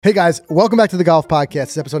Hey guys, welcome back to the Golf Podcast.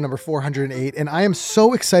 It's episode number 408, and I am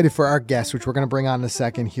so excited for our guest, which we're going to bring on in a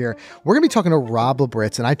second here. We're going to be talking to Rob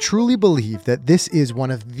Labritz, and I truly believe that this is one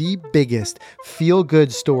of the biggest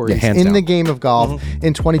feel-good stories in the game of golf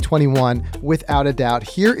in 2021, without a doubt.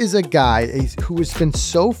 Here is a guy who has been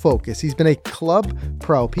so focused. He's been a club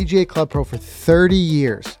pro, PGA club pro for 30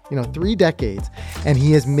 years, 3 decades, and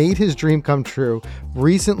he has made his dream come true,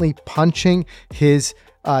 recently punching his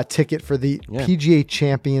ticket for the PGA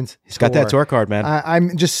Champions. He's got that tour card, man.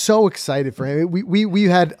 I'm just so excited for him. We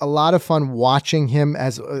had a lot of fun watching him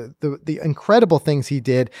as the incredible things he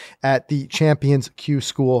did at the Champions Q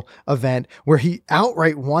School event, where he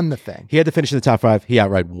outright won the thing. He had to finish in the top 5. He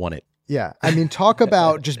outright won it. Yeah. I mean, talk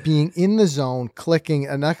about just being in the zone, clicking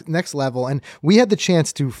a next level. And we had the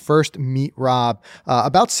chance to first meet Rob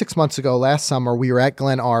about 6 months ago. Last summer, we were at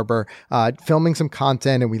Glen Arbor filming some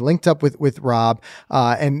content, and we linked up with Rob.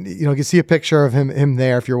 And, you can see a picture of him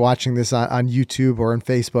there if you're watching this on YouTube or on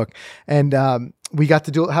Facebook. And, we got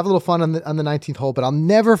to have a little fun on the 19th hole, but I'll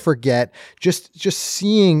never forget just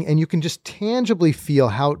seeing, and you can just tangibly feel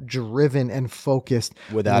how driven and focused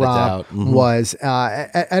without Rob a doubt was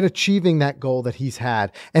at achieving that goal that he's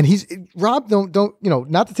had. And Rob, don't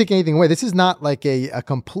not to take anything away, this is not like a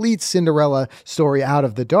complete Cinderella story out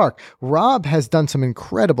of the dark. Rob has done some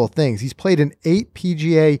incredible things. He's played in 8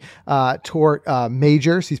 PGA Tour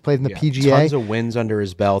majors. He's played in the PGA. Tons of wins under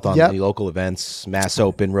his belt on the local events, Mass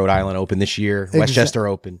Open, Rhode Island Open this year. Westchester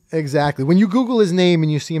Open. Exactly. When you Google his name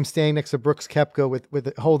and you see him standing next to Brooks Koepka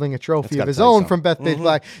with holding a trophy of his own from Bethpage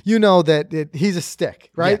Black, you know that he's a stick,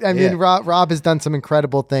 right? I mean, Rob has done some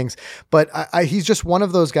incredible things, but he's just one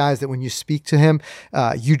of those guys that when you speak to him,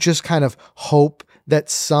 you just kind of hope that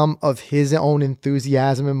some of his own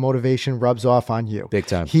enthusiasm and motivation rubs off on you. Big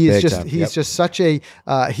time. He's just such a,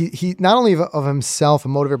 he not only of himself a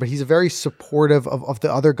motivator, but he's a very supportive of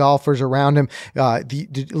the other golfers around him.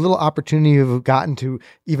 The little opportunity we've gotten to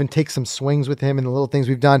even take some swings with him and the little things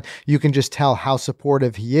we've done, you can just tell how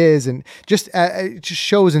supportive he is. And it just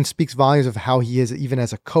shows and speaks volumes of how he is even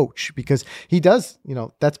as a coach, because he does,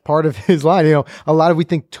 that's part of his line. A lot of, we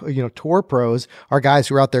think, tour pros are guys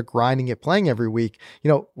who are out there grinding it, playing every week.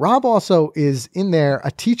 Rob also is in there,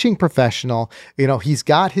 a teaching professional. He's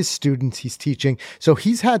got his students he's teaching. So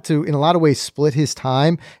he's had to, in a lot of ways, split his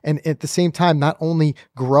time, and at the same time, not only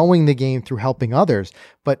growing the game through helping others,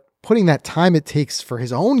 but putting that time it takes for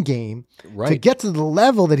his own game to get to the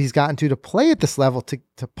level that he's gotten to play at this level, to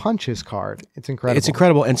punch his card. It's incredible. It's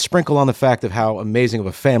incredible. And sprinkle on the fact of how amazing of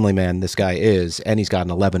a family man this guy is. And he's got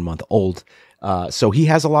an 11-month-old. So he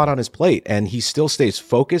has a lot on his plate, and he still stays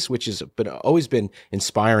focused, which has always been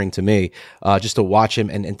inspiring to me, just to watch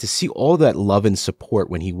him and to see all that love and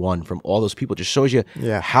support when he won from all those people. Just shows you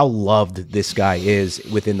how loved this guy is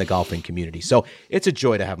within the golfing community. So it's a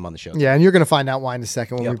joy to have him on the show. Yeah, and you're going to find out why in a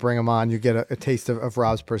second when we bring him on. You get a taste of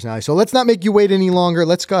Rob's personality. So let's not make you wait any longer.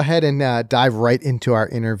 Let's go ahead and dive right into our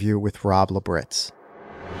interview with Rob Labritz.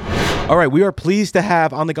 All right, we are pleased to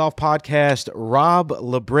have on the Golf Podcast Rob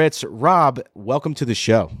Labritz. Rob, welcome to the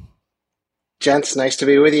show. Gents, nice to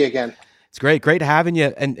be with you again. It's great having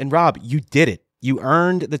you. And Rob, you did it. You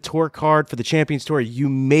earned the tour card for the Champions Tour. You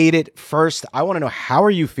made it first. I want to know, how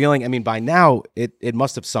are you feeling? I mean, by now, it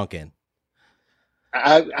must have sunk in.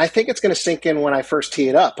 I think it's going to sink in when I first tee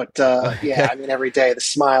it up. But I mean, every day, the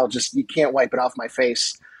smile, you can't wipe it off my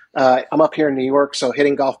face. I'm up here in New York, so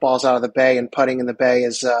hitting golf balls out of the bay and putting in the bay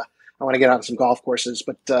is I want to get out on some golf courses,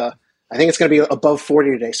 but I think it's going to be above 40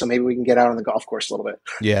 today, so maybe we can get out on the golf course a little bit.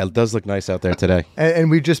 Yeah, it does look nice out there today. And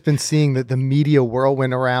we've just been seeing the media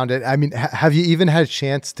whirlwind around it. I mean, have you even had a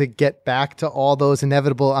chance to get back to all those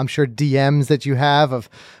inevitable, I'm sure, DMs that you have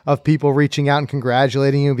of people reaching out and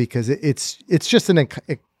congratulating you? Because it's just an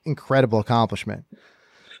incredible accomplishment.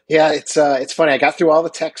 Yeah, it's funny. I got through all the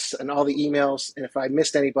texts and all the emails, and if I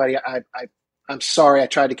missed anybody, I'm sorry. I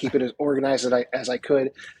tried to keep it as organized as I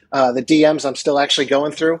could. The DMs I'm still actually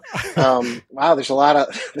going through. Wow, there's a lot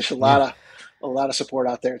of support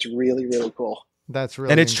out there. It's really, really cool. That's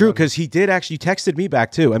really, and it's true, because he did actually, you texted me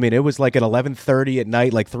back too. I mean, it was like at 11:30 at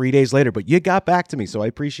night, like 3 days later, but you got back to me, so I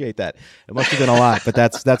appreciate that. It must have been a lot, but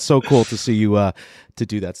that's so cool to see you to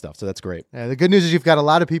do that stuff. So that's great. Yeah, the good news is you've got a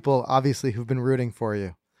lot of people, obviously, who've been rooting for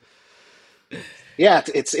you. Yeah,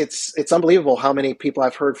 it's unbelievable how many people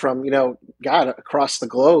I've heard from, across the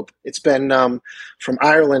globe. It's been from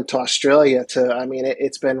Ireland to Australia to,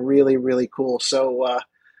 it's been really, really cool. So,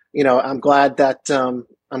 I'm glad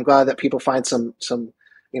that people find some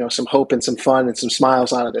hope and some fun and some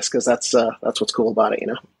smiles out of this, because that's what's cool about it,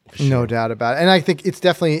 No doubt about it. And I think it's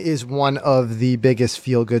definitely is one of the biggest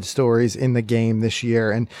feel good stories in the game this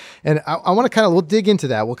year. And I want to we'll dig into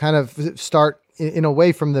that. We'll kind of start in a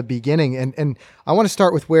way from the beginning. And I want to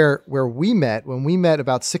start with where we met. When we met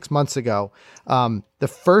about 6 months ago, the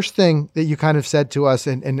first thing that you kind of said to us,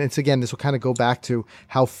 and it's, again, this will kind of go back to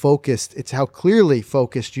how clearly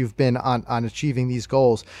focused you've been on achieving these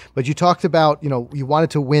goals. But you talked about, you wanted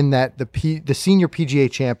to win the senior PGA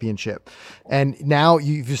championship. And now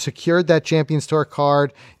you've secured that Champions Tour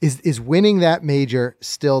card. Is winning that major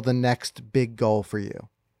still the next big goal for you?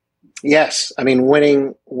 Yes, I mean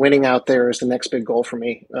winning out there is the next big goal for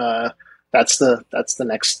me. That's the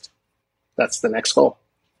next goal.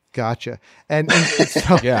 Gotcha. And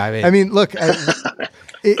so, yeah, I mean, look,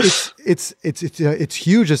 it's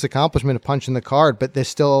huge, this accomplishment of punching the card, but there's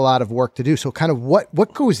still a lot of work to do. So, kind of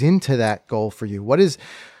what goes into that goal for you? What is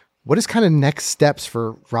kind of next steps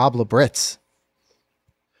for Rob Labritz?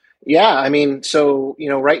 Yeah, I mean, so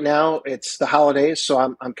right now it's the holidays, so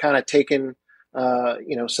I'm kind of taking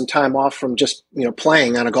some time off from just,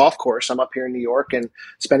 playing on a golf course. I'm up here in New York and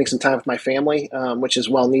spending some time with my family, which is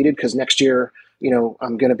well needed because next year,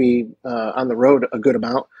 I'm going to be on the road a good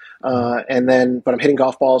amount. But I'm hitting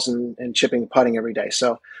golf balls and chipping and putting every day.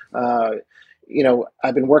 So,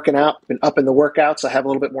 I've been working out, been up in the workouts. I have a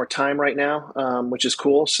little bit more time right now, which is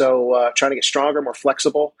cool. So, trying to get stronger, more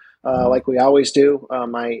flexible. Like we always do.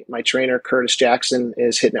 My trainer, Curtis Jackson,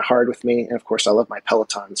 is hitting it hard with me. And of course I love my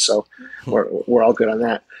Peloton. So we're all good on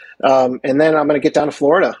that. And then I'm going to get down to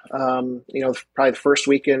Florida, probably the first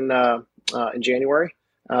week in January.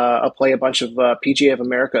 I'll play a bunch of PGA of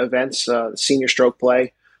America events, the senior stroke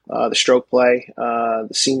play, the stroke play, the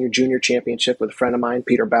senior junior championship with a friend of mine,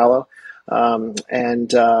 Peter Ballo,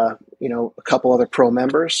 and a couple other pro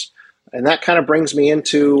members. And that kind of brings me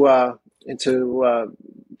into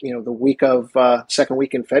the week of second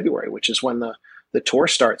week in February, which is when the tour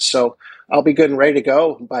starts. So I'll be good and ready to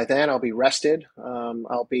go. By then I'll be rested.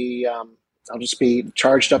 I'll just be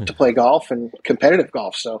charged up to play golf and competitive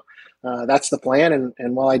golf. So that's the plan.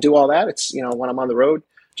 And while I do all that, it's, when I'm on the road,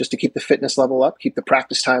 just to keep the fitness level up, keep the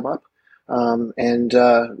practice time up.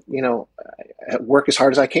 Work as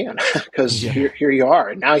hard as I can because here you are.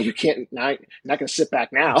 And now you can't, you're not going to sit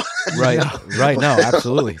back now. Right. No,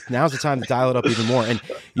 absolutely. Now's the time to dial it up even more. And,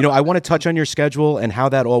 I want to touch on your schedule and how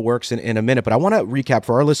that all works in a minute, but I want to recap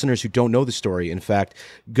for our listeners who don't know the story. In fact,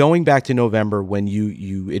 going back to November when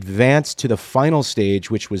you advanced to the final stage,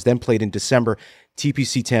 which was then played in December,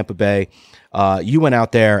 TPC Tampa Bay, you went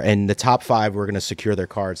out there and the top 5 were going to secure their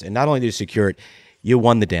cards. And not only did you secure it, you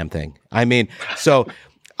won the damn thing. I mean, so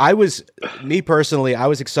I was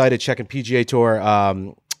excited checking PGA Tour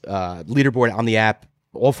leaderboard on the app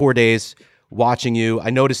all 4 days, watching you.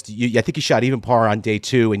 I noticed I think you shot even par on day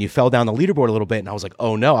 2 and you fell down the leaderboard a little bit. And I was like,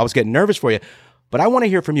 oh no, I was getting nervous for you. But I want to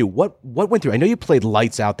hear from you. What went through? I know you played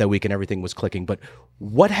lights out that week and everything was clicking, but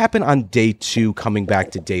what happened on day 2 coming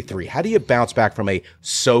back to day 3? How do you bounce back from a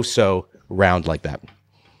so-so round like that?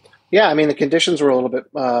 Yeah, I mean, the conditions were a little bit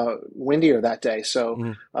windier that day.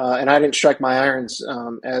 So, and I didn't strike my irons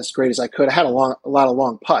as great as I could. I had a lot of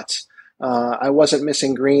long putts. I wasn't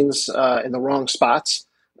missing greens in the wrong spots.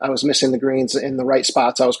 I was missing the greens in the right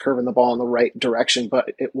spots. I was curving the ball in the right direction,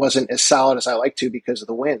 but it wasn't as solid as I like to because of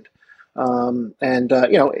the wind.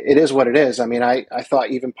 It is what it is. I mean, I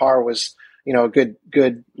thought even par was, a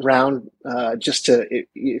good round,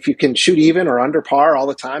 if you can shoot even or under par all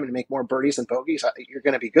the time and make more birdies than bogeys, you're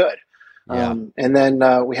going to be good. Yeah. And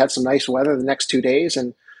then we had some nice weather the next 2 days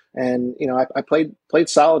and I played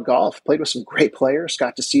solid golf, played with some great players,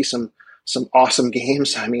 got to see some awesome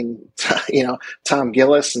games. I mean, Tom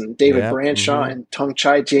Gillis and David Branshaw and Tung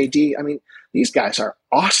Chai JD. I mean, these guys are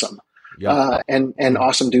awesome. And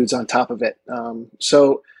awesome dudes on top of it.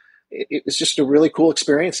 So it was just a really cool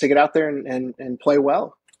experience to get out there and play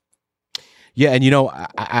well. Yeah. And,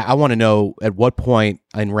 I want to know at what point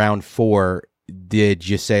in round 4 did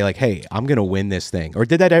you say like, hey, I'm going to win this thing? Or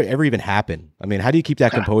did that ever even happen? I mean, how do you keep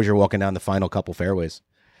that composure walking down the final couple fairways?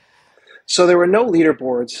 So there were no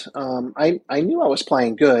leaderboards. I knew I was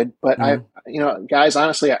playing good, but guys,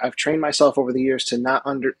 honestly, I've trained myself over the years to not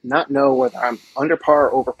know whether I'm under par,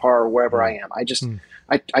 or over par, or wherever I am. I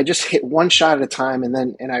just hit one shot at a time,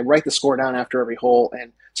 and I write the score down after every hole.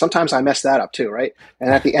 And sometimes I mess that up too, right? And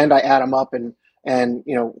at the end, I add them up, and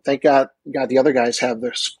thank God the other guys have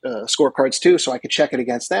their scorecards too, so I could check it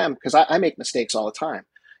against them because I make mistakes all the time.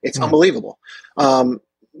 It's unbelievable.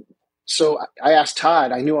 So I asked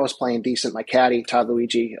Todd. I knew I was playing decent. My caddy, Todd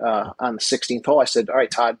Luigi, on the 16th hole. I said, "All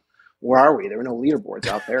right, Todd, where are we? There were no leaderboards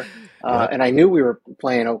out there. And I knew we were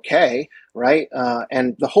playing okay, right?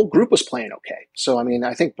 And the whole group was playing okay. So, I mean,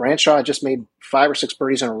 I think Branshaw just made 5 or 6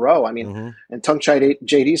 birdies in a row. I mean, and Tung Chai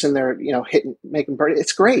JD's in there, making birdies.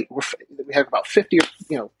 It's great. We have about 50,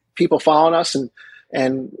 people following us, and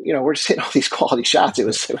we're just hitting all these quality shots. It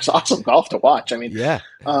was awesome golf to watch. I mean, yeah.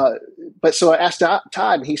 But so I asked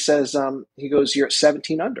Todd, and he says, he goes, "You're at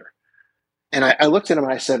 17 under." And I looked at him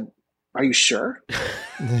and I said, "Are you sure?"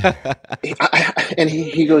 And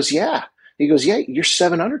he goes, "Yeah." He goes, "Yeah, you're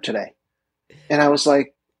 7 under today." And I was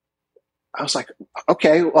like,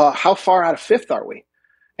 "Okay, well, how far out of fifth are we?"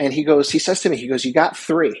 And he says to me, "You got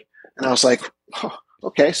 3." And I was like, oh,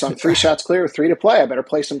 "Okay, so I'm 3 shots clear with 3 to play. I better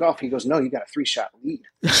play some golf." He goes, "No, you got a 3-shot lead."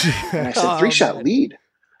 And I said, "3-shot lead?"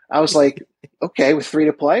 I was like, "Okay, with 3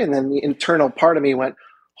 to play." And then the internal part of me went,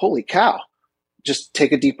 "Holy cow. Just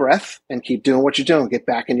take a deep breath and keep doing what you're doing. Get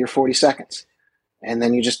back into your 40 seconds. And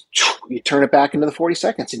then you turn it back into the 40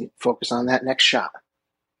 seconds and you focus on that next shot.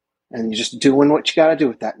 And you're just doing what you got to do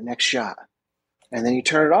with that next shot. And then you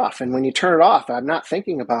turn it off. And when you turn it off, I'm not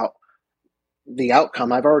thinking about the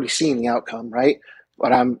outcome. I've already seen the outcome, right?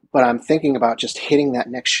 But I'm thinking about just hitting that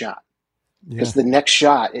next shot. Because the next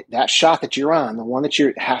shot, that shot that you're on, the one that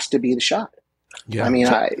has to be the shot. Yeah. I mean,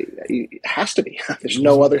 it has to be. There's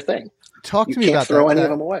no other thing. Talk to me about that. You can't throw any of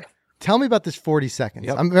them away. Tell me about this 40 seconds.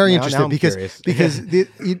 Yep. I'm very interested because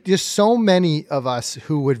there's so many of us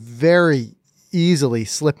who would very easily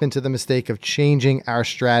slip into the mistake of changing our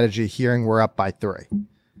strategy hearing we're up by 3.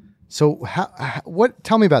 So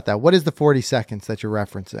tell me about that. What is the 40 seconds that you're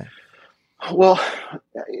referencing? Well,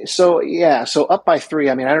 so up by 3.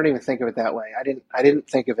 I mean, I don't even think of it that way. I didn't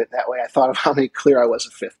think of it that way. I thought of how many clear I was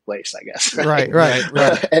at 5th place, I guess. Right.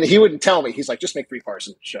 And he wouldn't tell me. He's like, "Just make 3 pars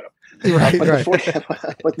and shut up." Right.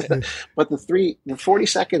 The 40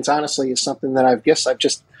 seconds, honestly, is something that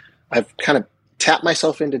I've kind of tapped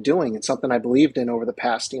myself into doing, and something I believed in over the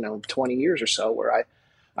past, 20 years or so, where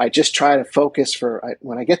I just try to focus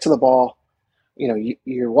when I get to the ball,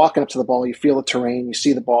 you're walking up to the ball, you feel the terrain, you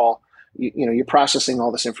see the ball. You're processing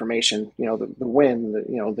all this information, the wind,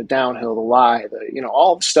 the downhill, the lie,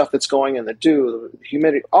 all the stuff that's going in, the dew, the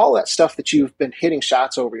humidity, all that stuff that you've been hitting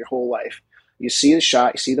shots over your whole life. You see the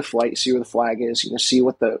shot, you see the flight, you see where the flag is, you see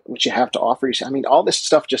what you have to offer. All this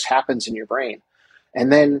stuff just happens in your brain.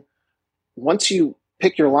 And then once you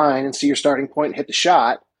pick your line and see your starting point and hit the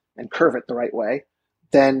shot and curve it the right way,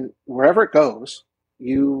 then wherever it goes,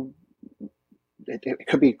 it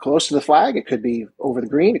could be close to the flag. It could be over the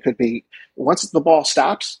green. It could be once the ball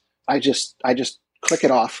stops, I just click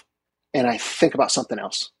it off and I think about something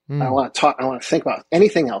else. I don't want to talk. I don't want to think about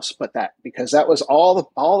anything else but that, because that was all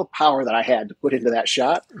the power that I had to put into that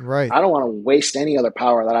shot. Right. I don't want to waste any other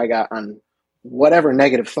power that I got on whatever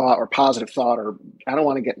negative thought or positive thought, or I don't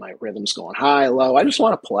want to get my rhythms going high, low. I just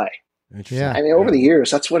want to play. Yeah. I mean, over the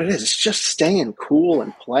years, that's what it is. It's just staying cool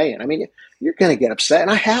and playing. I mean, you're going to get upset,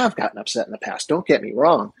 and I have gotten upset in the past. Don't get me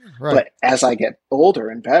wrong. Right. But as I get older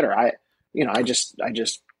and better, I just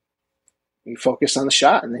you focus on the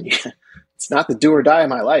shot, and then it's not the do or die of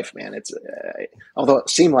my life, man. It's although it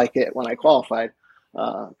seemed like it when I qualified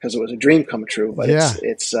because it was a dream come true. But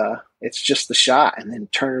it's just the shot, and then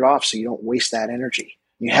turn it off so you don't waste that energy.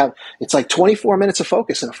 It's like 24 minutes of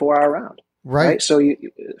focus in a 4-hour round. Right. So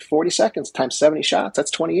 40 seconds times 70 shots, that's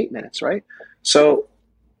 28 minutes. Right. So,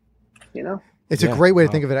 It's a great way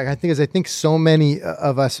to think of it. I think so many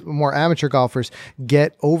of us more amateur golfers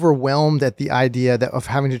get overwhelmed at the idea of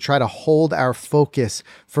having to try to hold our focus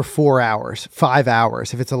for 4 hours, 5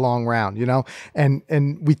 hours, if it's a long round,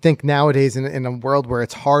 and we think nowadays in a world where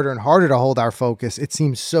it's harder and harder to hold our focus, it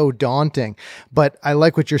seems so daunting. But I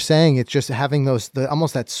like what you're saying. It's just having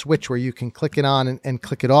almost that switch where you can click it on and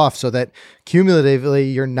click it off, so that cumulatively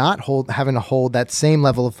you're not having to hold that same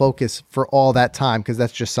level of focus for all that time, because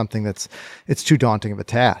that's just something it's too daunting of a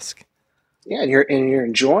task. Yeah, and you're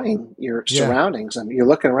enjoying your surroundings. I mean, you're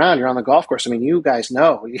looking around. You're on the golf course. I mean, you guys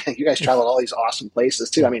know. You guys travel all these awesome places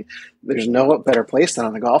too. I mean, there's no better place than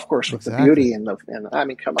on the golf course with the beauty and I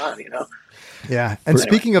mean, come on, Yeah. And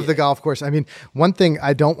speaking of the golf course, I mean, one thing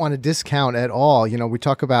I don't want to discount at all, we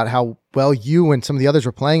talk about how well you and some of the others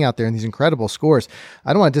were playing out there in these incredible scores.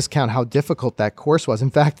 I don't want to discount how difficult that course was. In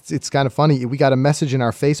fact, it's kind of funny. We got a message in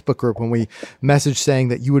our Facebook group when we messaged saying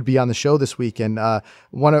that you would be on the show this week. And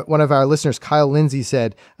one of our listeners listeners, Kyle Lindsay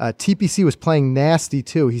said, TPC was playing nasty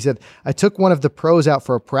too. He said, I took one of the pros out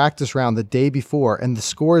for a practice round the day before, and the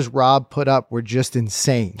scores Rob put up were just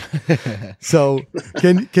insane. So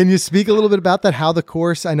can you speak a little bit about that? How the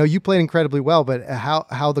course, I know you played incredibly well, but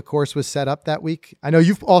how the course was set up that week? I know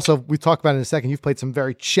we talked about it in a second, you've played some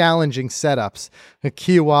very challenging setups,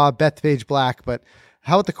 Kiowa, Bethpage Black, but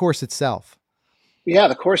how about the course itself? Yeah,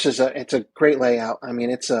 the course it's a great layout. I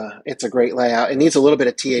mean, it's a great layout. It needs a little bit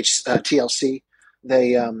of TLC.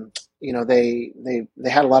 They they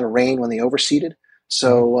had a lot of rain when they overseeded,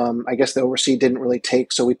 so I guess the overseed didn't really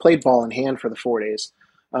take. So we played ball in hand for the 4 days,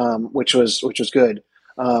 which was good.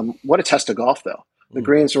 What a test of golf, though. The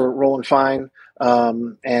greens were rolling fine,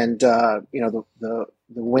 and the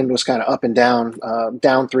wind was kind of up and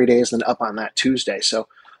down 3 days, and then up on that Tuesday. So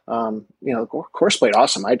the course played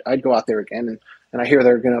awesome. I'd go out there again, and I hear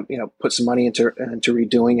they're going to put some money into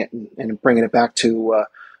redoing it and bringing it back to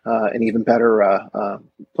an even better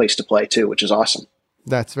place to play too, which is awesome.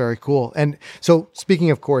 That's very cool. And so speaking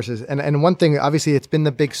of courses, and one thing, obviously it's been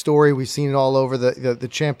the big story. We've seen it all over the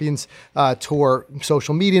Champions Tour,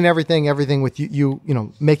 social media and everything with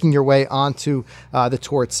you making your way onto the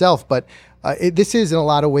tour itself. But this is in a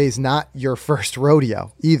lot of ways not your first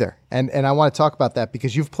rodeo either. And I want to talk about that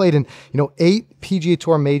because you've played in, 8 PGA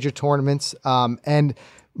Tour major tournaments, and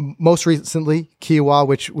most recently Kiowa,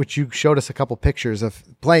 which you showed us a couple pictures of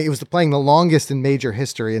playing. It was playing the longest in major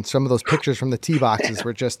history, and some of those pictures from the tee boxes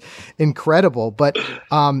were just incredible. But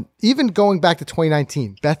even going back to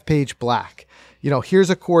 2019, Bethpage Black, here's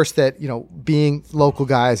a course that, being local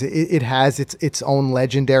guys, it has its own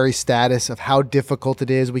legendary status of how difficult it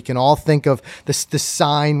is. We can all think of the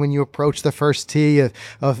sign when you approach the first tee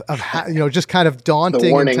of how, just kind of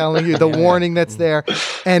daunting and telling you the warning that's there.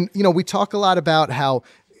 And, we talk a lot about how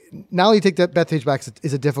not only take that Bethpage Black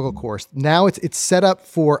is a difficult course. Now it's set up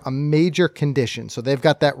for a major condition. So they've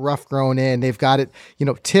got that rough grown in, they've got it,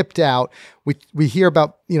 tipped out. We hear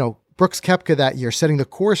about, Brooks Koepka that year setting the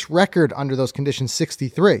course record under those conditions,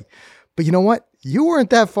 63. But you know what? You weren't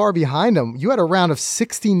that far behind him. You had a round of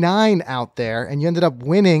 69 out there, and you ended up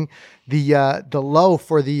winning the low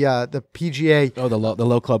for the PGA. Oh, the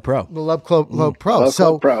low club pro. The Love Club Pro.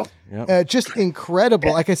 Club Pro. Yep. Just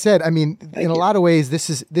incredible. Like I said, I mean, in a lot of ways, this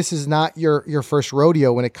is not your first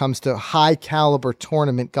rodeo when it comes to high caliber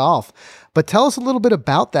tournament golf. But tell us a little bit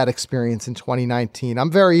about that experience in 2019. I'm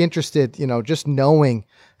very interested, just knowing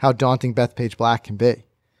how daunting Bethpage Black can be.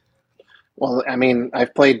 Well, I mean,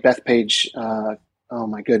 I've played Bethpage. Oh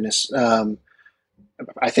my goodness.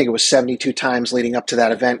 I think it was 72 times leading up to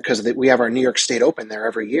that event because we have our New York State Open there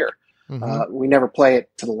every year. Mm-hmm. We never play it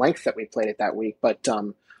to the length that we played it that week, but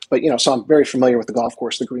so I'm very familiar with the golf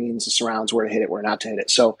course, the greens, the surrounds, where to hit it, where not to hit it.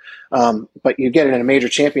 So, but you get it in a major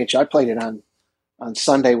championship. I played it on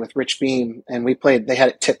Sunday with Rich Beam, and they had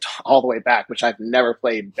it tipped all the way back, which I've never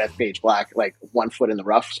played Bethpage Black, like 1 foot in the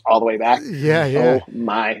rough all the way back. Yeah. Oh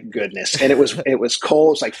my goodness. And it was cold.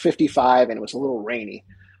 It was like 55 and it was a little rainy.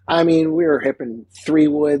 I mean, we were hipping 3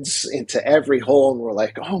 woods into every hole, and we're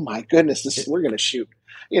like, oh my goodness, we're going to shoot.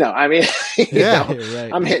 Right.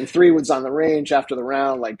 I'm hitting 3 woods on the range after the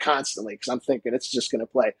round, like constantly, because I'm thinking it's just going to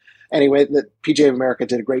play. Anyway, the PGA of America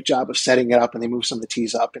did a great job of setting it up, and they moved some of the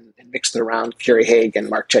tees up and mixed it around. Kerry Haig and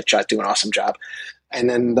Mark Chitchott do an awesome job. And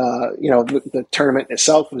then, the tournament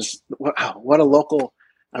itself was, what a local,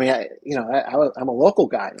 I mean, I'm a local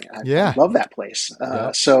guy. I love that place.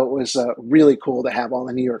 So it was really cool to have all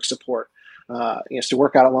the New York support. To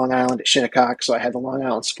work out at Long Island at Shinnecock, so I had the Long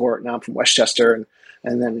Island support. Now I'm from Westchester,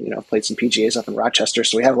 and then played some PGAs up in Rochester.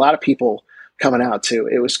 So we had a lot of people coming out too.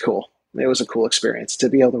 It was cool. It was a cool experience to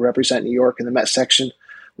be able to represent New York in the Met section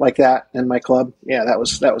like that in my club. Yeah, that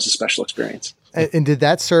was a special experience. And did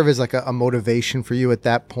that serve as like a motivation for you at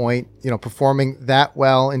that point, performing that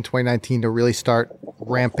well in 2019 to really start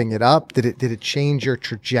ramping it up? Did it change your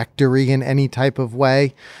trajectory in any type of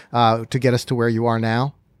way to get us to where you are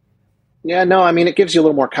now? Yeah, no, I mean, it gives you a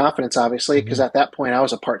little more confidence, obviously, because at that point I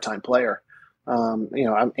was a part-time player. I'm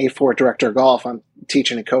A4 director of golf. I'm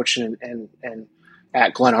teaching and coaching and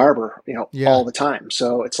at Glen Arbor, all the time.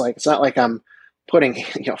 So it's not like I'm putting,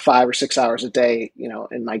 5 or 6 hours a day,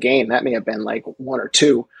 in my game. That may have been like 1 or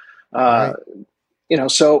 2, right.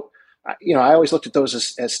 So, I always looked at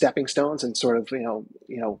those as stepping stones and sort of, little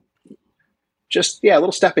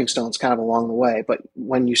stepping stones kind of along the way. But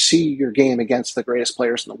when you see your game against the greatest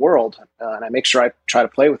players in the world, and I make sure I try to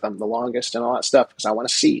play with them the longest and all that stuff, because I want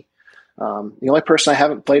to see. The only person I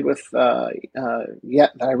haven't played with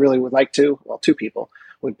yet that I really would like to, well, 2 people,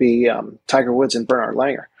 would be Tiger Woods and Bernard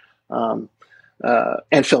Langer.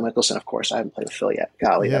 And Phil Mickelson, of course. I haven't played with Phil yet.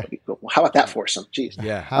 Golly, that would be cool. Well, how about that foursome? Jeez.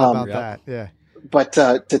 Yeah. How about that? Yeah. But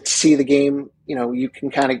to see the game, you can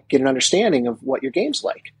kind of get an understanding of what your game's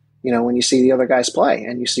like. When you see the other guys play,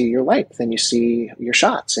 and you see your length, and you see your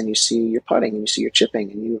shots, and you see your putting, and you see your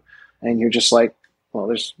chipping, and you're just like,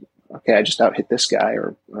 well, I just out hit this guy,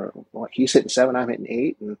 or well, he's hitting 7, I'm hitting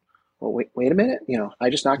 8, and well, wait a minute, I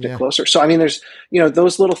just knocked it closer. So I mean, there's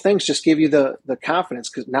those little things just give you the confidence,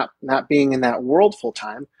 because not being in that world full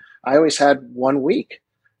time, I always had 1 week.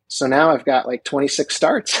 So now I've got like 26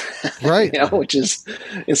 starts, right? Which is,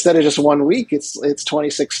 instead of just 1 week, it's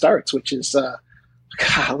 26 starts, which is,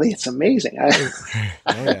 golly, it's amazing.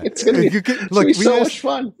 It's going to be so much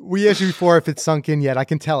fun. We asked you before if it's sunk in yet. I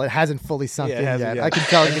can tell it hasn't fully sunk in yet. I can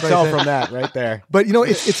tell. I can tell from that right there. But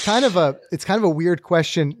it's kind of a weird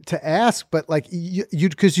question to ask. But like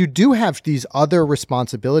because you do have these other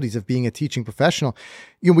responsibilities of being a teaching professional.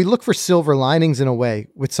 We look for silver linings in a way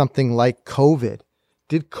with something like COVID.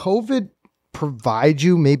 Did COVID provide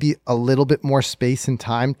you maybe a little bit more space and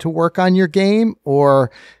time to work on your game,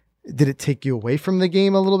 or did it take you away from the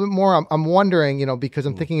game a little bit more? I'm wondering, because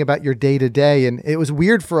I'm thinking about your day to day, and it was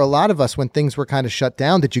weird for a lot of us when things were kind of shut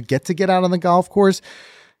down. Did you get out on the golf course?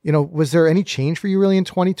 Was there any change for you really in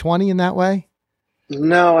 2020 in that way?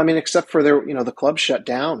 No, I mean, except for the club shut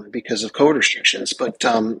down because of COVID restrictions. But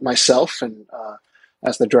myself and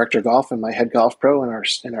as the director of golf and my head golf pro and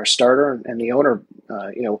our starter and the owner,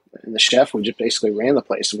 and the chef, we just basically ran the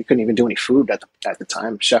place, and we couldn't even do any food at the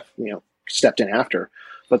time. Chef, stepped in after,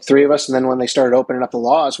 but 3 of us. And then when they started opening up the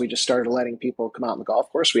laws, we just started letting people come out on the golf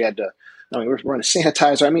course. We had to, we were running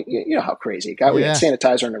sanitizer. I mean, you know how crazy it got. We had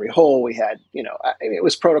sanitizer in every hole. We had, it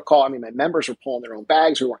was protocol. I mean, my members were pulling their own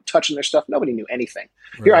bags. We weren't touching their stuff. Nobody knew anything.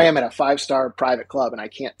 Right. Here I am at a 5-star private club, and I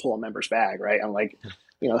can't pull a member's bag. Right. I'm like,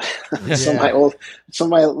 some of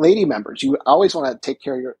my lady members, you always want to take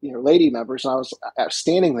care of your lady members. And I was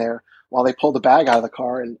standing there while they pulled the bag out of the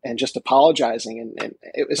car and just apologizing. And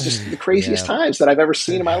it was just the craziest times that I've ever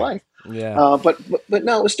seen in my life. Yeah. But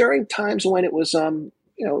no, it was during times when it was, it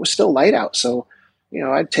was still light out. So,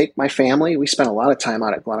 I'd take my family. We spent a lot of time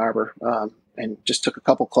out at Glen Arbor, and just took a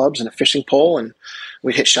couple clubs and a fishing pole, and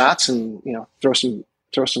we'd hit shots and, throw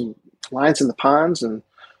some lines in the ponds, and,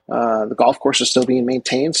 the golf course is still being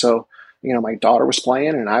maintained. So, my daughter was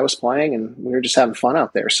playing and I was playing, and we were just having fun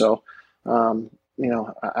out there. So,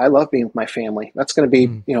 I love being with my family. That's going to be,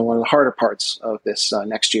 one of the harder parts of this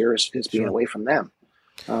next year is being away from them.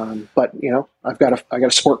 But I've got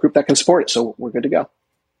a support group that can support it. So we're good to go.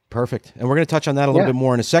 Perfect. And we're going to touch on that a little bit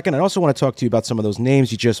more in a second. I also want to talk to you about some of those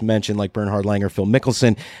names you just mentioned, like Bernhard Langer, Phil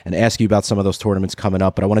Mickelson, and ask you about some of those tournaments coming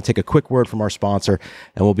up. But I want to take a quick word from our sponsor,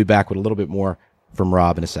 and we'll be back with a little bit more from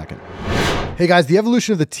Rob in a second. Hey guys, the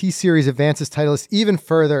evolution of the T-Series advances Titleist even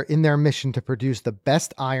further in their mission to produce the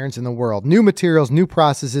best irons in the world. New materials, new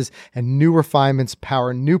processes, and new refinements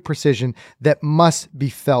power new precision that must be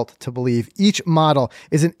felt to believe. Each model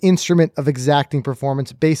is an instrument of exacting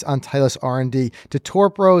performance based on Titleist R&D to tour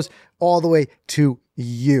pros all the way to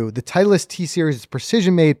you. The Titleist T-Series is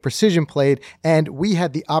precision made, precision played, and we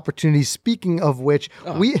had the opportunity, speaking of which,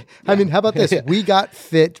 how about this? We got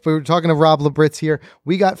fit. We were talking to Rob Labritz here.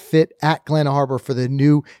 We got fit at Glen Arbor for the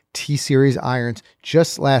new T-Series irons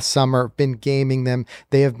just last summer. Been gaming them.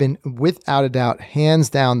 They have been, without a doubt, hands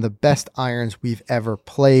down the best irons we've ever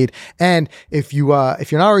played. And if you're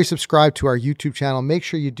not already subscribed to our YouTube channel, make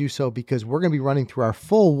sure you do so, because we're going to be running through our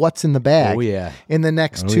full what's in the bag in the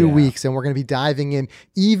next 2 weeks, and we're going to be diving in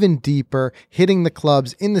even deeper, hitting the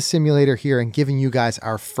clubs in the simulator here, and giving you guys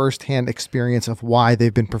our firsthand experience of why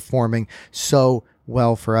they've been performing so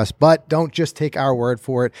well for us. But don't just take our word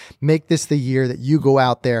for it. Make this the year that you go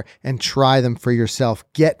out there and try them for yourself.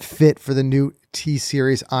 Get fit for the new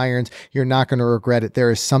T-Series irons. You're not going to regret it.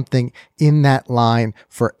 There is something in that line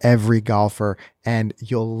for every golfer, and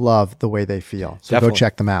you'll love the way they feel. So Definitely. Go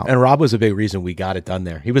check them out. And Rob was a big reason we got it done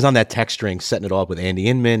there. He was on that text string setting it all up with Andy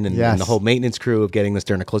Inman and the whole maintenance crew of getting this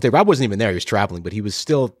during a close day. Rob wasn't even there. He was traveling, but he was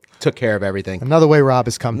still took care of everything. Another way Rob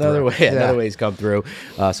has come through. Another way he's come through.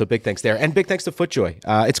 So big thanks there. And big thanks to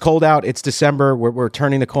FootJoy. It's cold out. It's December. We're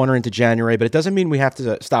turning the corner into January, but it doesn't mean we have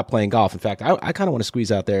to stop playing golf. In fact, I kind of want to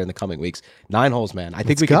squeeze out there in the coming weeks. 9 holes, man. I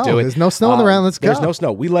think we can do it. There's no snow on the ground. Let's go. There's no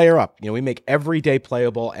snow. We layer up. We make every day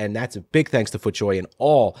playable, and that's a big thanks to FootJoy and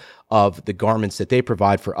all of the garments that they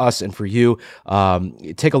provide for us and for you.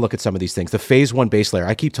 Take a look at some of these things. The Phase 1 base layer.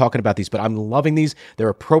 I keep talking about these, but I'm loving these. They're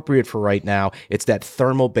appropriate for right now. It's that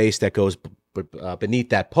thermal base that goes beneath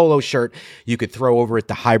that polo shirt. You could throw over it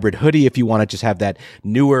the hybrid hoodie if you want to just have that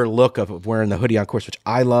newer look of wearing the hoodie on course, which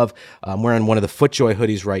I love. I'm wearing one of the FootJoy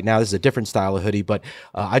hoodies right now. This is a different style of hoodie, but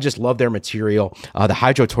I just love their material. The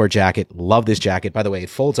Hydro Tour jacket, love this jacket. By the way, it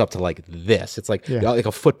folds up to like this. It's like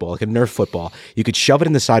a football, like a Nerf football. You could shove it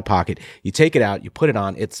in the side pocket. You take it out, you put it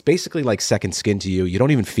on. It's basically like second skin to you. You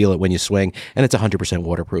don't even feel it when you swing, and it's 100%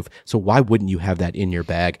 waterproof. So why wouldn't you have that in your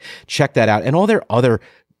bag? Check that out. And all their other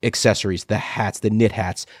accessories, the hats, the knit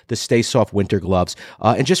hats, the Stay Soft winter gloves,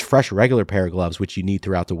 and just fresh regular pair of gloves, which you need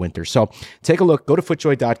throughout the winter. So take a look, go to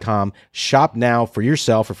footjoy.com, shop now for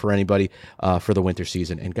yourself or for anybody for the winter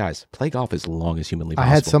season. And guys, play golf as long as humanly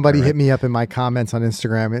possible. I had somebody hit me up in my comments on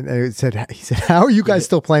Instagram and he said, how are you guys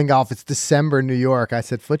still playing golf? It's December in New York. I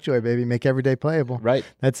said, FootJoy, baby, make every day playable. Right.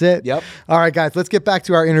 That's it. Yep. All right, guys, let's get back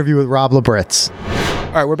to our interview with Rob Labritz.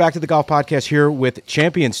 All right, we're back to the Golf Podcast here with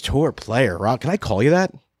Champions Tour player. Rob, can I call you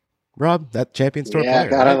that? Rob, that Champions Tour player.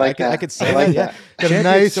 God, I like that. I could say that. Yeah. Got a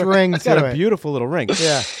nice ring to it. It's got a beautiful little ring.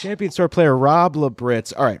 Yeah. Champions Tour player Rob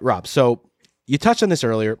Labritz. All right, Rob. So you touched on this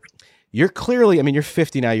earlier. You're clearly, I mean, you're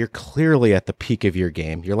 50 now. You're clearly at the peak of your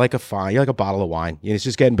game. You're like a bottle of wine. It's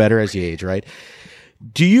just getting better as you age, right?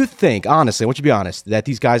 Do you think, honestly, I want you to be honest, that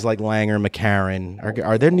these guys like Langer, McCarron,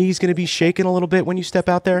 are their knees going to be shaking a little bit when you step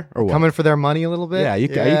out there, or what? Coming for their money a little bit? Yeah, are you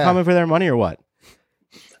coming for their money or what?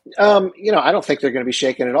 I don't think they're going to be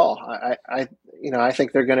shaken at all. I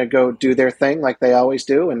think they're going to go do their thing like they always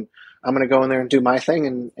do, and I'm going to go in there and do my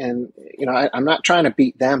thing. And I'm not trying to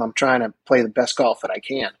beat them. I'm trying to play the best golf that I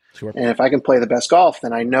can. Sure. And if I can play the best golf,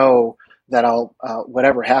 then I know that I'll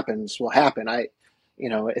whatever happens will happen.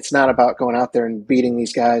 It's not about going out there and beating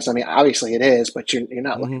these guys. I mean, obviously it is, but you're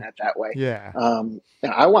not looking at it that way. Yeah.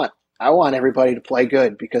 I want everybody to play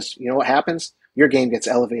good, because you know what happens? Your game gets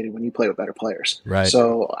elevated when you play with better players. Right.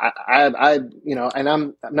 So and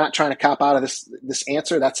I'm not trying to cop out of this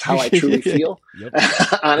answer. That's how I truly feel,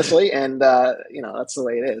 honestly. And that's the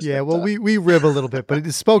way it is. Yeah. But, well, we rib a little bit, but it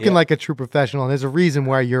is spoken like a true professional, and there's a reason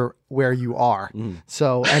why you're where you are.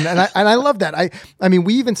 So, and I love that. I mean,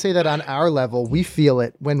 we even say that on our level. We feel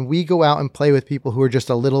it when we go out and play with people who are just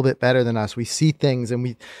a little bit better than us. We see things, and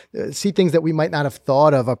we see things that we might not have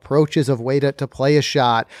thought of, approaches of way to play a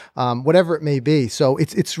shot, whatever it may be. So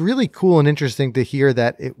it's really cool and interesting to hear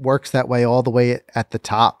that it works that way all the way at the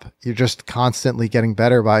top. You're just constantly getting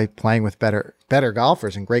better by playing with better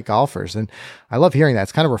golfers and great golfers. And I love hearing that.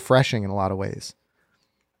 It's kind of refreshing in a lot of ways.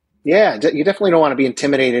 Yeah, you definitely don't want to be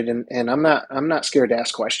intimidated, and I'm not scared to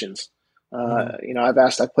ask questions. I've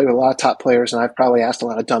played with a lot of top players, and I've probably asked a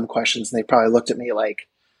lot of dumb questions, and they probably looked at me like,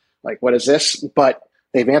 what is this? But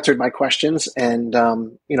they've answered my questions, and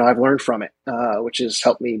I've learned from it, which has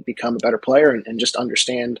helped me become a better player and just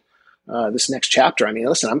understand this next chapter. I mean,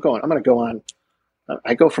 listen, I'm going to go on.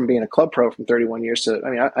 I go from being a club pro from 31 years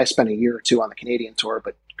to, I spent a year or two on the Canadian tour,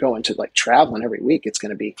 but going to like traveling every week, it's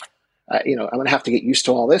going to be, I'm going to have to get used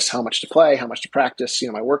to all this, how much to play, how much to practice,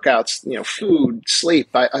 my workouts, food, sleep.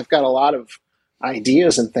 I've got a lot of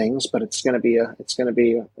ideas and things, but it's going to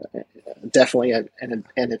be definitely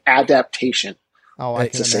an adaptation. Oh, I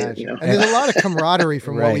can imagine. And there's a lot of camaraderie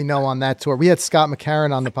from what we know on that tour. We had Scott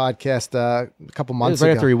McCarron on the podcast a couple months ago.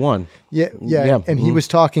 Right after he won. Yeah. And he was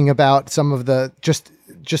talking about some of the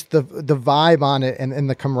just the vibe on it and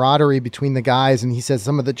the camaraderie between the guys. And he says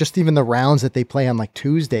some of even the rounds that they play on like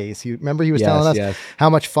Tuesdays. He was telling us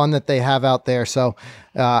how much fun that they have out there. So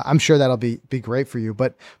I'm sure that'll be great for you.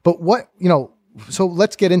 But what, so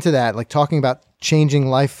let's get into that, like talking about changing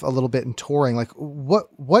life a little bit and touring. Like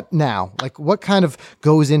what now? Like what kind of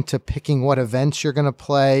goes into picking what events you're going to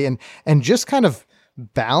play and just kind of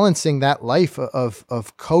balancing that life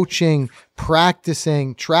of coaching,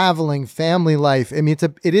 practicing, traveling, family life. I mean,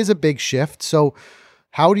 it is a big shift. So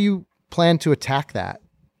how do you plan to attack that?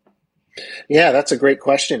 Yeah, that's a great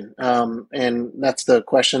question. And that's the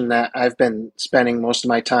question that I've been spending most of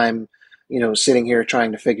my time, sitting here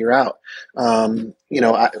trying to figure out.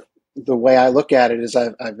 The way I look at it is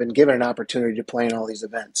I've been given an opportunity to play in all these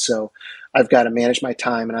events. So I've got to manage my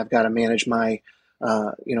time, and I've got to manage my,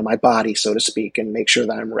 my body, so to speak, and make sure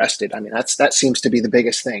that I'm rested. I mean, that seems to be the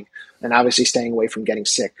biggest thing. And obviously staying away from getting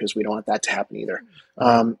sick, because we don't want that to happen either.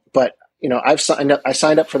 But I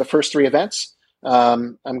signed up for the first 3 events.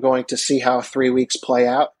 I'm going to see how 3 weeks play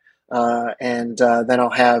out. And then I'll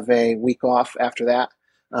have a week off after that.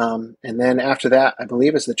 And then after that, I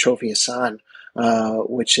believe is the Trophy Hassan,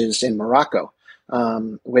 which is in Morocco,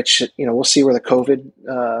 which, we'll see where the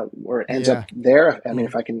COVID, where it ends up there. I mean,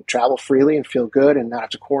 if I can travel freely and feel good and not have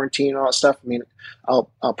to quarantine and all that stuff, I mean, I'll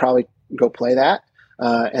probably go play that.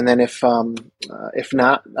 And then if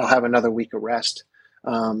not, I'll have another week of rest.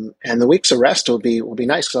 And the weeks of rest will be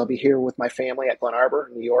nice because I'll be here with my family at Glen Arbor,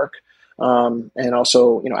 New York, and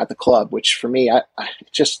also at the club, which for me, I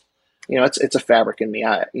just it's a fabric in me.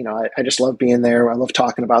 I just love being there. I love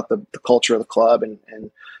talking about the culture of the club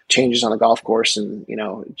and changes on the golf course, and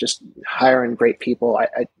just hiring great people.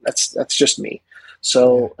 That's just me.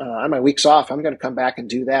 So on my weeks off, I'm going to come back and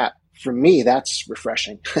do that. For me, that's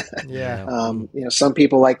refreshing. Yeah. Some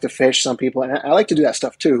people like to fish, some people, and I like to do that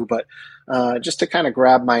stuff too, but just to kind of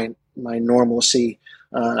grab my normalcy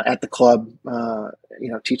at the club,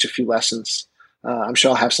 teach a few lessons. I'm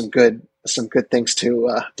sure I'll have some good things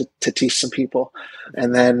to teach some people,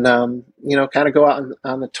 and then kind of go out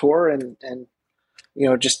on the tour and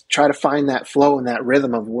just try to find that flow and that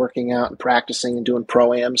rhythm of working out and practicing and doing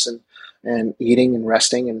pro-ams and eating and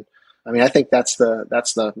resting. And I mean, I think that's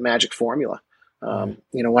the magic formula.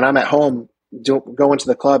 When I'm at home, going to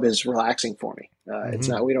the club is relaxing for me. It's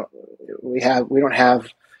not,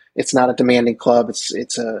 it's not a demanding club.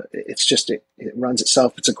 It runs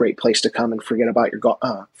itself. It's a great place to come and forget about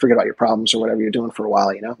your problems or whatever you're doing for a while,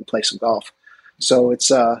 and play some golf. So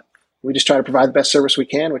we just try to provide the best service we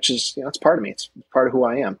can, which is, it's part of me. It's part of who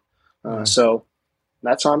I am. So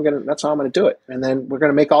that's how I'm gonna do it. And then we're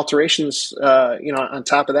gonna make alterations, on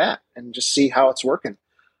top of that, and just see how it's working.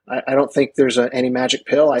 I don't think there's any magic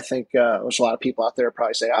pill. I think there's a lot of people out there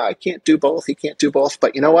probably say, I can't do both. He can't do both.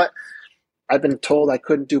 But you know what? I've been told I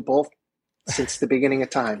couldn't do both since the beginning of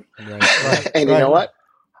time. Right. And you know what?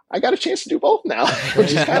 I got a chance to do both now,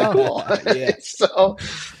 which is kind of cool. Yeah. So,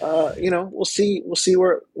 we'll see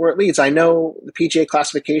where it leads. I know the PGA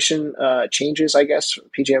classification changes, I guess.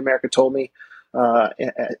 PGA America told me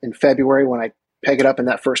in February when I peg it up in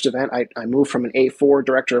that first event, I moved from an A4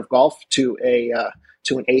 director of golf to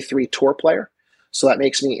an A3 tour player. So that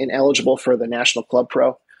makes me ineligible for the National Club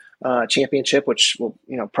Pro Championship, which will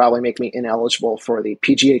probably make me ineligible for the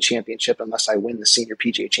PGA Championship unless I win the Senior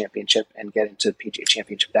PGA Championship and get into the PGA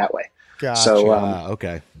Championship that way. Gotcha. So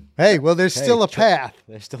okay. Hey, well, there's still a path.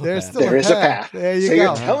 There is a path. There you so go.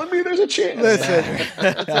 You're telling me there's a chance. Listen,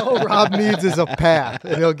 that's all Rob needs is a path,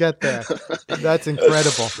 and he'll get there. That's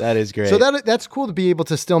incredible. That is great. So that's cool to be able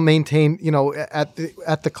to still maintain, at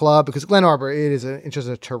the club, because Glen Arbor, it is just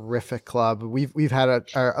a terrific club. We've had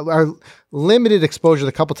our limited exposure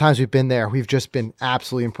the couple times we've been there. We've just been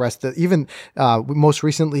absolutely impressed. Even most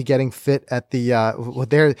recently getting fit at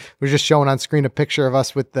the we're just showing on screen a picture of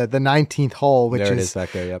us with the 19th hole, which there it is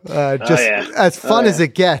back there. Yep. As fun as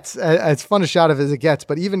it gets, as fun a shot of as it gets.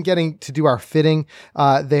 But even getting to do our fitting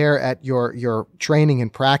there at your training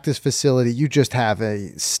and practice facility, you just have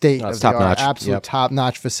a state of the art, absolute top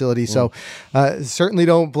notch facility. So certainly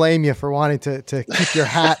don't blame you for wanting to keep your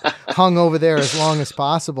hat hung over there as long as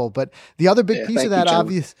possible. But the other big piece of that,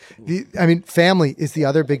 family is the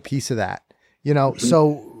other big piece of that.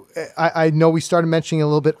 So I know we started mentioning a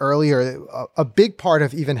little bit earlier, a big part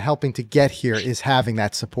of even helping to get here is having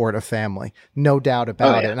that support of family, no doubt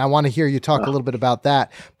about it. And I want to hear you talk a little bit about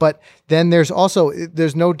that. But then there's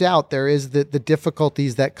no doubt there is the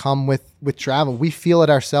difficulties that come with travel. We feel it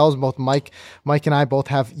ourselves. Both Mike and I both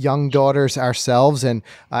have young daughters ourselves. And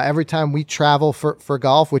every time we travel for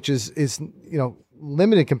golf, which is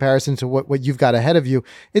limited comparison to what you've got ahead of you,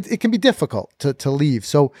 it can be difficult to leave.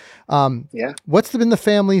 So what's been the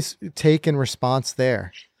family's take and response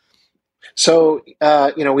there? So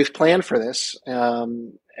we've planned for this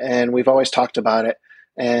and we've always talked about it,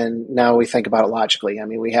 and now we think about it logically. I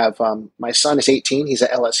mean, we have my son is 18, he's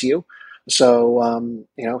at LSU, so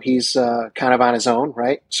he's kind of on his own,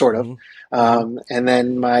 right, sort of. And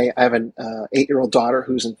then I have an 8-year-old daughter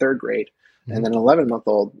who's in 3rd grade, and then an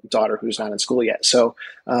 11-month-old daughter who's not in school yet. So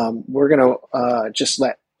we're going to just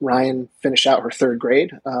let Ryan finish out her 3rd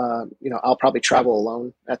grade. I'll probably travel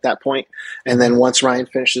alone at that point. And then once Ryan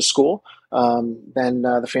finishes school, then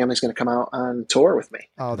the family's going to come out on tour with me.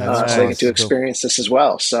 Oh, that's nice. So they get to experience this as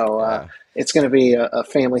well. So it's going to be a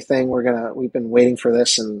family thing. We've been waiting for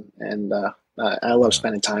this, and I love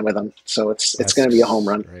spending time with them. So it's going to be a home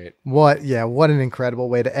run. Great. What an incredible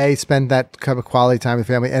way to A, spend that kind of quality time with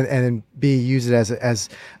family, and B, use it as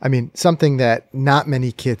something that not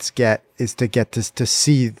many kids get, is to get to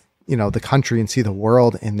see, the country and see the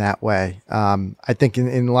world in that way. I think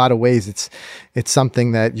in a lot of ways it's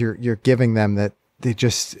something that you're giving them that they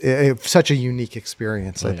just, it's such a unique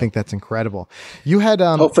experience. I think that's incredible. You had,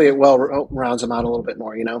 hopefully it rounds them out a little bit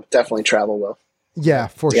more, definitely travel will. Yeah,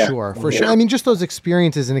 for Yeah. sure. For sure. I mean, just those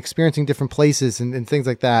experiences and experiencing different places and things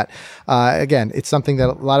like that. Again, it's something that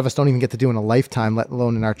a lot of us don't even get to do in a lifetime, let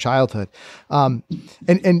alone in our childhood.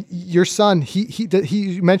 And your son,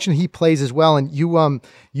 he mentioned he plays as well. And you won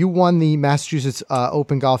the Massachusetts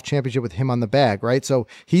Open Golf Championship with him on the bag, right? So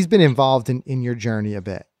he's been involved in your journey a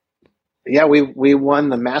bit. Yeah, we won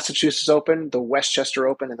the Massachusetts Open, the Westchester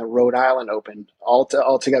Open, and the Rhode Island Open all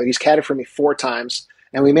together. He's caddied for me 4 times,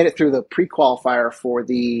 and we made it through the pre-qualifier for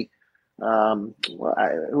the.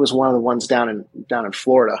 It was one of the ones down in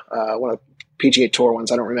Florida, one of the PGA Tour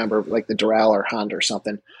ones. I don't remember, like the Doral or Honda or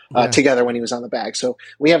something. Together when he was on the bag. So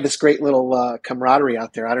we have this great little camaraderie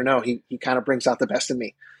out there. I don't know. He kind of brings out the best in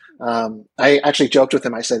me. I actually joked with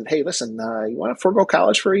him. I said, "Hey, listen, you want to forego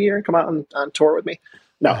college for a year and come out on tour with me?"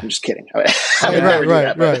 No, I'm just kidding. Right.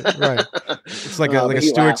 It's like a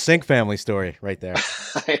Stuart Sink family story right there.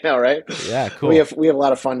 I know, right? Yeah, cool. We have a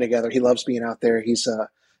lot of fun together. He loves being out there. He's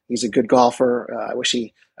a good golfer. I wish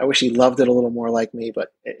he loved it a little more like me,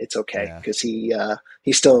 but it's okay because he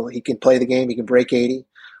can play the game. He can break 80.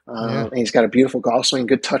 And he's got a beautiful golf swing,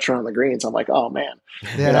 good touch around the greens. I'm like, oh man,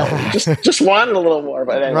 just wanted a little more,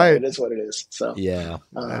 but anyway, it is what it is. So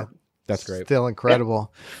that's great. Still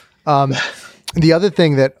incredible. The other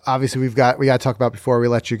thing that obviously we got to talk about before we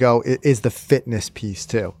let you go is the fitness piece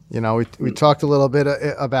too. We talked a little bit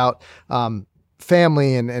about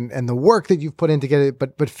family and the work that you've put in to get it,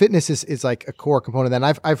 but fitness is like a core component. And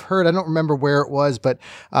I've heard, I don't remember where it was, but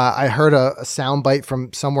I heard a soundbite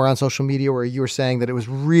from somewhere on social media where you were saying that it was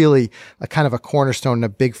really a kind of a cornerstone and a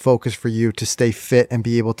big focus for you to stay fit and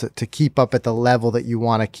be able to keep up at the level that you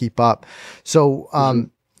want to keep up. So,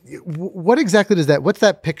 what exactly what's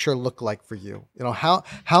that picture look like for you?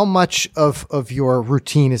 How much of your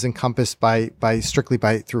routine is encompassed strictly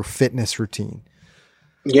through fitness routine?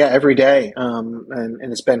 Yeah, every day. And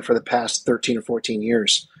it's been for the past 13 or 14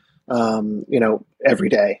 years, every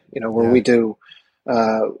day, we do,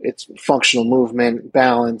 it's functional movement,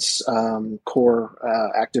 balance,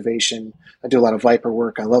 core, activation. I do a lot of Viper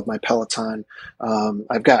work. I love my Peloton.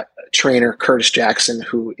 I've got a trainer, Curtis Jackson,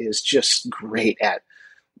 who is just great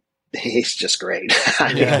he's just great.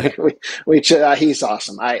 He's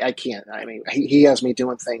awesome. I can't, he has me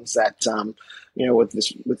doing things that,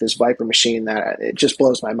 with this Viper machine that it just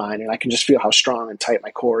blows my mind, and I can just feel how strong and tight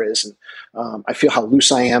my core is. And, I feel how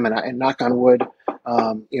loose I am, and knock on wood,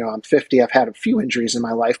 I'm 50. I've had a few injuries in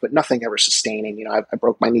my life, but nothing ever sustaining. I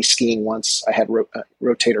broke my knee skiing once. I had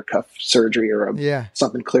rotator cuff surgery or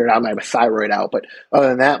something cleared out, and I have a thyroid out. But other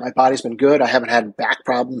than that, my body's been good. I haven't had back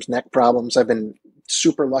problems, neck problems. I've been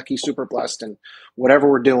super lucky, super blessed, and whatever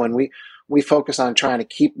we're doing, we focus on trying to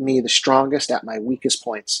keep me the strongest at my weakest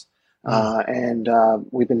points. And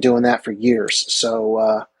we've been doing that for years.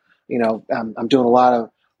 So, I'm doing a lot of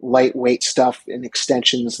lightweight stuff and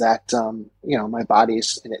extensions that, my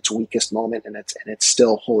body's in its weakest moment, and it's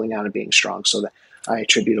still holding on and being strong. So that I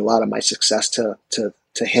attribute a lot of my success to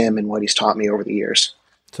him and what he's taught me over the years.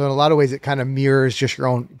 So in a lot of ways, it kind of mirrors just your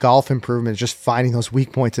own golf improvements, just finding those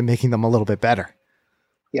weak points and making them a little bit better.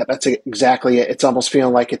 Yeah, that's exactly it. It's almost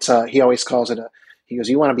feeling like it's he always calls it he goes,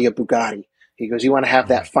 you want to be a Bugatti. He goes, you want to have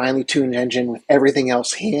that finely tuned engine with everything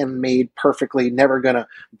else handmade perfectly, never going to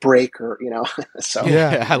break or, so.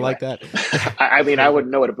 Yeah, I like that. I wouldn't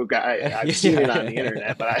know what a Bugatti, I've seen it on the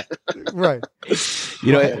internet, but right.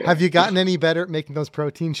 Have you gotten any better at making those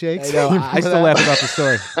protein shakes? I know. I still laugh about the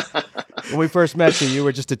story. When we first met you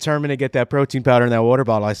were just determined to get that protein powder in that water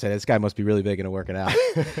bottle. I said, this guy must be really big into working out.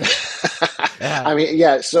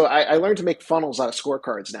 So I learned to make funnels out of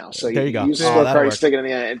scorecards now. So there you go. Use a scorecard, you stick it in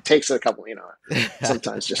the end. It takes a couple,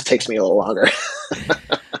 sometimes just takes me a little longer.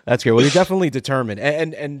 That's great. Well, you're definitely determined.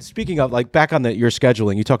 And speaking of, like, back on your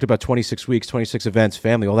scheduling, you talked about 26 weeks, 26 events,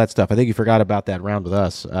 family, all that stuff. I think you forgot about that round with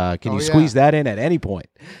us. Can you squeeze that in at any point?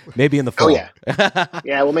 Maybe in the fall. Oh yeah.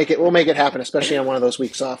 Yeah, we'll make it happen, especially on one of those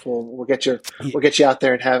weeks off. We'll get you out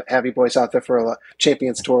there and have you boys out there for a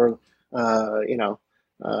Champions Tour,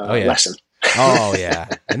 lesson. Oh, yeah.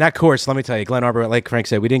 And that course, let me tell you, Glen Arbor, like Frank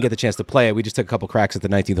said, we didn't get the chance to play it. We just took a couple cracks at the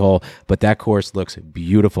 19th hole, but that course looks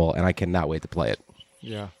beautiful, and I cannot wait to play it.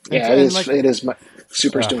 Yeah. Yeah, it is.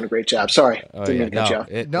 Super's doing a great job. Sorry.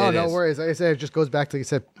 No worries. Like I said, it just goes back to, like I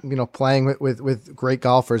said, playing with great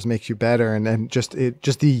golfers makes you better. And just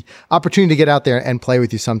the opportunity to get out there and play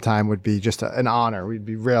with you sometime would be just an honor. We'd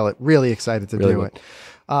be really excited to do it.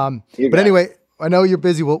 But anyway, I know you're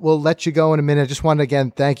busy. We'll let you go in a minute. I just wanted to,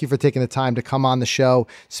 again, thank you for taking the time to come on the show,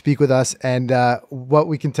 speak with us. And what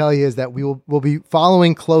we can tell you is that we'll be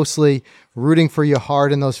following closely, rooting for you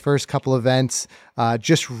hard in those first couple events.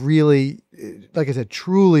 Just really, like I said,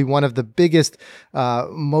 truly one of the biggest,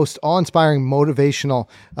 most awe-inspiring, motivational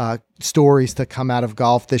stories to come out of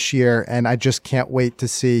golf this year. And I just can't wait to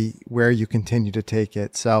see where you continue to take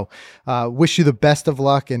it. So wish you the best of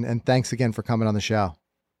luck, and thanks again for coming on the show.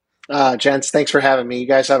 Gents, thanks for having me. You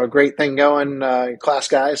guys have a great thing going, class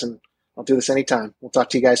guys, and I'll do this anytime. We'll talk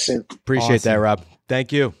to you guys soon. Appreciate that, Rob.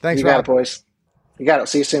 Thank you. Thanks, Rob. You got it, boys. You got it.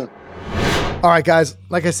 See you soon. All right, guys.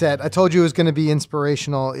 Like I said, I told you it was going to be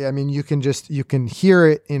inspirational. I mean, you can hear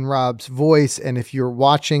it in Rob's voice. And if you're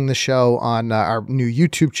watching the show on our new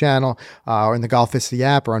YouTube channel or in the Golficity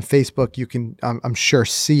app or on Facebook, you can, I'm sure,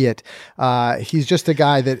 see it. He's just a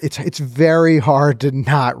guy that it's very hard to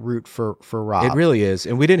not root for Rob. It really is.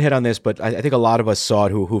 And we didn't hit on this, but I think a lot of us saw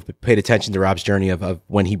it who paid attention to Rob's journey of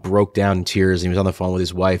when he broke down in tears and he was on the phone with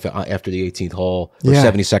his wife after the 18th hole, or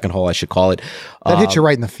 72nd hole, I should call it. That hits you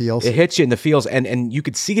right in the feels. It hits you in the feels. And you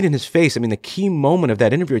could see it in his face. I mean, the key moment of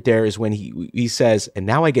that interview right there is when he says, and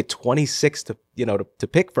now I get 26 to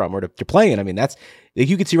pick from or to play in. I mean, that's,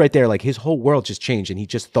 you could see right there, like his whole world just changed and he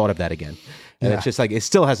just thought of that again. And it's just like, it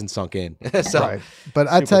still hasn't sunk in. So, right. But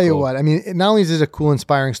I tell you what, I mean, not only is it a cool,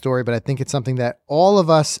 inspiring story, but I think it's something that all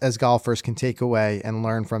of us as golfers can take away and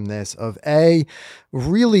learn from this of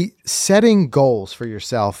really setting goals for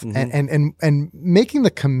yourself and making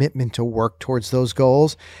the commitment to work towards those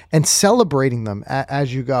goals and celebrating them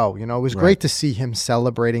as you go. You know, it was great to see him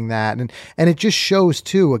celebrating that. And it just shows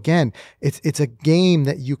too, again, it's a game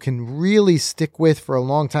that you can really stick with for a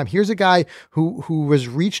long time. Here's a guy who has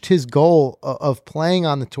reached his goal of playing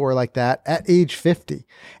on the tour like that at age 50.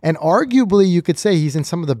 And arguably you could say he's in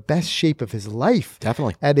some of the best shape of his life.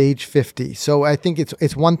 Definitely. At age 50. So I think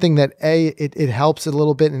it's one thing that it helps a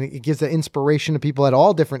little bit and it gives the inspiration to people at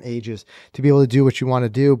all different ages to be able to do what you want to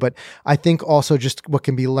do. But I think also just what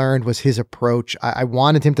can be learned was his approach. I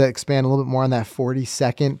wanted him to expand a little bit more on that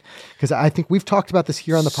 40-second because I think we've talked about this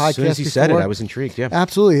here on the podcast. As soon as he said it, I was intrigued. Yeah,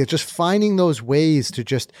 absolutely. It's just finding those ways to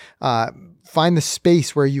just find the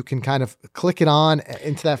space where you can kind of click it on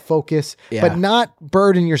into that focus, but not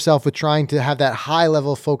burden yourself with trying to have that high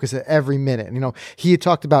level of focus at every minute. And, you know, he had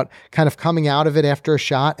talked about kind of coming out of it after a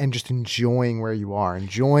shot and just enjoying where you are,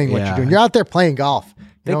 enjoying what you're doing. You're out there playing golf.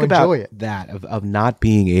 Think about that, of not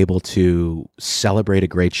being able to celebrate a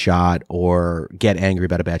great shot or get angry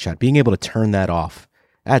about a bad shot, being able to turn that off.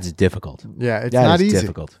 That's difficult. Yeah, it's not easy.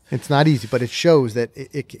 Difficult. It's not easy, but it shows that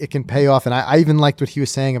it can pay off. And I even liked what he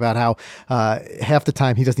was saying about how half the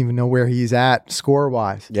time he doesn't even know where he's at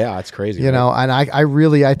score-wise. Yeah, it's crazy. You know, and I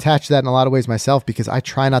really attach that in a lot of ways myself because I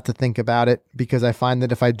try not to think about it because I find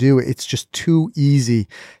that if I do, it's just too easy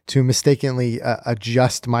to mistakenly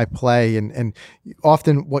adjust my play. And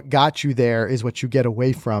often what got you there is what you get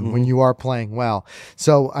away from when you are playing well.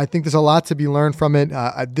 So I think there's a lot to be learned from it.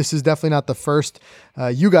 This is definitely not the first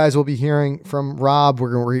you guys will be hearing from Rob.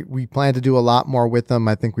 We plan to do a lot more with him.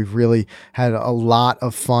 I think we've really had a lot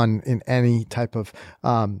of fun in any type of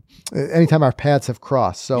anytime our paths have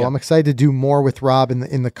crossed. So I'm excited to do more with Rob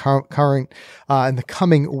in the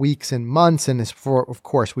coming weeks and months. And of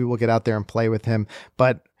course, we will get out there and play with him.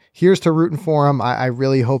 But here's to rooting for him. I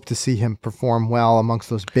really hope to see him perform well amongst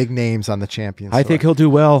those big names on the Champions Tour. I think he'll do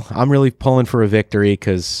well. I'm really pulling for a victory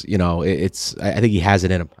because, you know, I think he has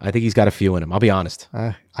it in him. I think he's got a few in him. I'll be honest.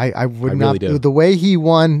 I would not. Really do. The way he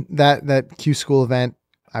won that Q School event,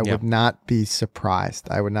 I would not be surprised.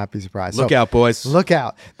 I would not be surprised. Look out, boys. Look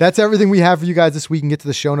out. That's everything we have for you guys this week. You can get to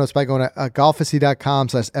the show notes by going to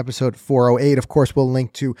golficity.com/episode 408. Of course, we'll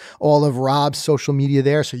link to all of Rob's social media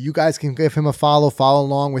there so you guys can give him a follow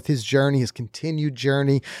along with his journey, his continued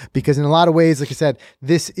journey, because in a lot of ways, like I said,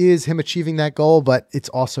 this is him achieving that goal, but it's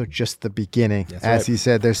also just the beginning. As he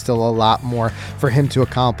said, there's still a lot more for him to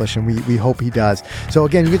accomplish, and we hope he does. So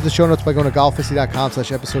again, you get to the show notes by going to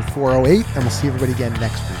golficity.com/episode 408, and we'll see everybody again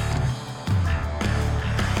next week.